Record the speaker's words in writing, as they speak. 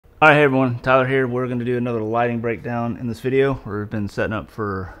Alright, hey everyone, Tyler here. We're going to do another lighting breakdown in this video. We've been setting up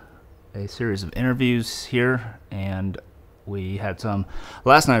for a series of interviews here, and we had some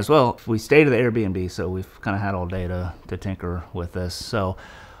last night as well. We stayed at the Airbnb, so we've kind of had all day to tinker with this. So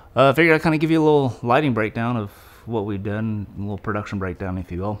I figured I'd kind of give you a little lighting breakdown of what we've done, a little production breakdown,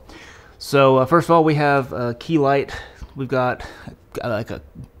 if you will. So first of all, we have a key light. We've got like a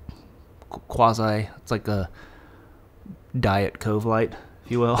quasi, it's like a diet cove light,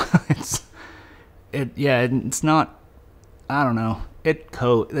 if you will. It's not, I don't know, it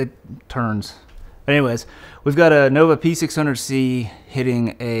turns. But anyways, we've got a Nova P600C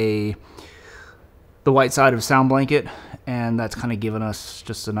hitting the white side of a sound blanket, and that's kind of giving us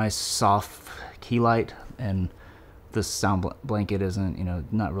just a nice soft key light. And this sound blanket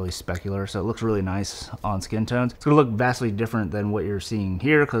isn't, not really specular, so it looks really nice on skin tones. It's gonna look vastly different than what you're seeing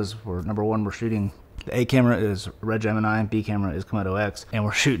here, because number one, we're shooting, the A camera is Red Gemini, B camera is Komodo X, and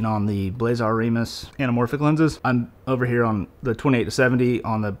we're shooting on the Blazar Remus anamorphic lenses. I'm over here on the 28-70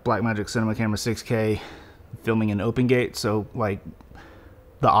 on the Blackmagic Cinema Camera 6K, filming in open gate, so like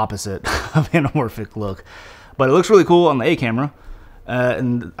the opposite of anamorphic look. But it looks really cool on the A camera,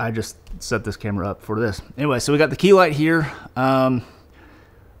 and I just set this camera up for this. Anyway, so we got the key light here. Again,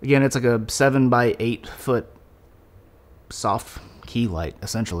 it's like a 7x8 foot soft key light,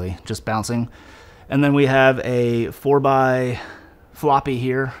 essentially, just bouncing. And then we have a 4x floppy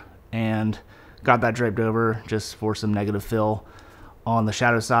here, and got that draped over just for some negative fill on the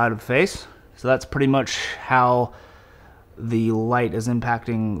shadow side of the face. So that's pretty much how the light is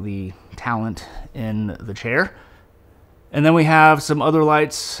impacting the talent in the chair. And then we have some other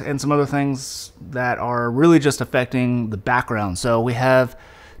lights and some other things that are really just affecting the background. So we have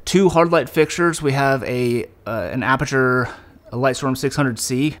two hard light fixtures. We have an Aperture Lightstorm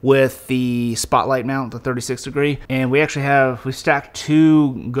 600C with the spotlight mount, the 36 degree. And we stacked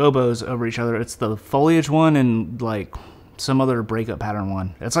two gobos over each other. It's the foliage one and like some other breakup pattern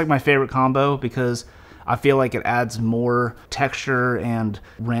one. It's like my favorite combo because I feel like it adds more texture and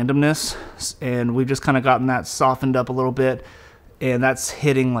randomness, and we've just kind of gotten that softened up a little bit, and that's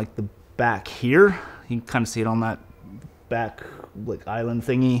hitting like the back here. You can kind of see it on that back like island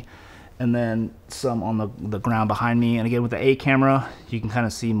thingy, and then some on the ground behind me. And again, with the A camera, you can kind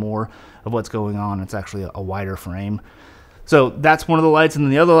of see more of what's going on. It's actually a wider frame. So that's one of the lights, and then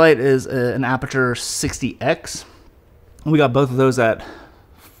the other light is an Aperture 60X. We got both of those at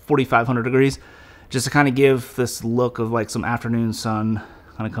 4,500 degrees. Just to kind of give this look of like some afternoon sun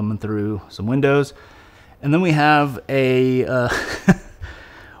kind of coming through some windows. And then we have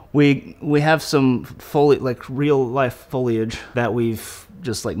we have some foliage, like real life foliage that we've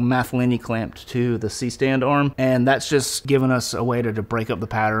just like Mathlini clamped to the C-stand arm. And that's just giving us a way to break up the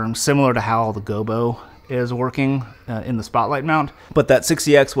pattern, similar to how the gobo is working in the spotlight mount. But that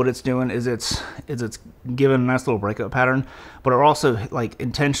 60X, what it's doing is it's giving a nice little breakup pattern, but we're also like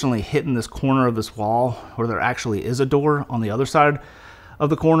intentionally hitting this corner of this wall where there actually is a door on the other side of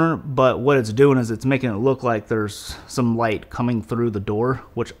the corner. But what it's doing is it's making it look like there's some light coming through the door,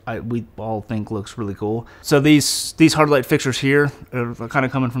 which we all think looks really cool. So these hard light fixtures here are kind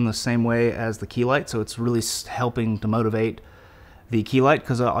of coming from the same way as the key light, so it's really helping to motivate the key light,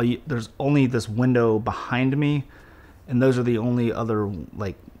 because there's only this window behind me, and those are the only other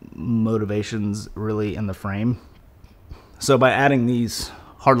like motivations really in the frame. So by adding these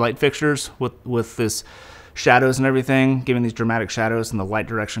hard light fixtures with this shadows and everything, giving these dramatic shadows and the light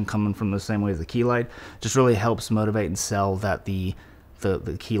direction coming from the same way as the key light, just really helps motivate and sell that the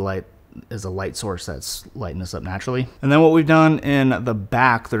key light is a light source that's lighting us up naturally. And then what we've done in the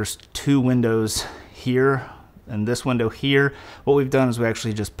back, there's two windows here and this window here. What we've done is we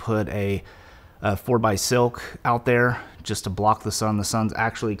actually just put a 4x silk out there just to block the sun. The sun's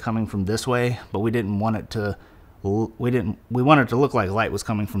actually coming from this way, but we didn't want it to, we wanted it to look like light was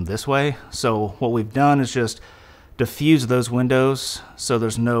coming from this way. So what we've done is just diffuse those windows so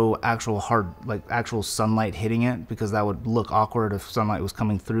there's no actual sunlight hitting it, because that would look awkward if sunlight was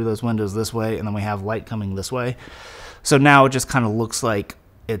coming through those windows this way and then we have light coming this way. So now it just kind of looks like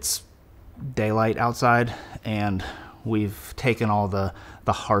it's daylight outside, and we've taken all the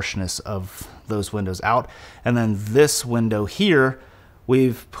harshness of those windows out. And then this window here,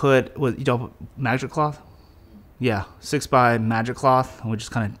 we've put magic cloth, 6x magic cloth, and we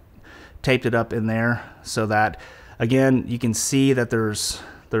just kind of taped it up in there so that, again, you can see that there's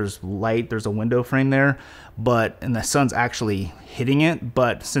light, there's a window frame there, and the sun's actually hitting it,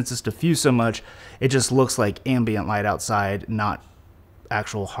 but since it's diffused so much, it just looks like ambient light outside, not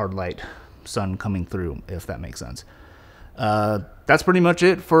actual hard light sun coming through, if that makes sense. That's pretty much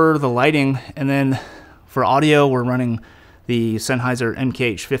it for the lighting. And then for audio, we're running the Sennheiser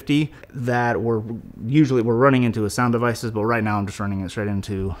MKH50 that we're running into as sound devices, but right now I'm just running it straight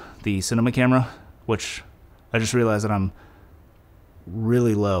into the cinema camera, which I just realized that I'm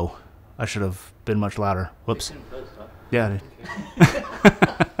really low. I should have been much louder. Whoops. Yeah.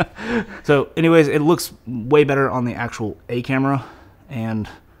 So anyways, it looks way better on the actual A camera and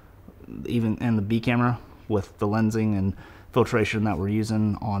the B camera with the lensing and filtration that we're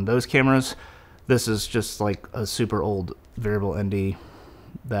using on those cameras. This is just like a super old variable ND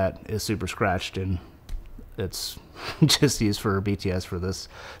that is super scratched, and it's just used for BTS for this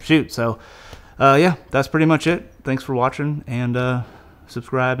shoot. So yeah, that's pretty much it. Thanks for watching, and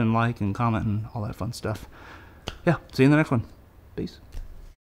subscribe and like and comment and all that fun stuff. Yeah, see you in the next one. Peace.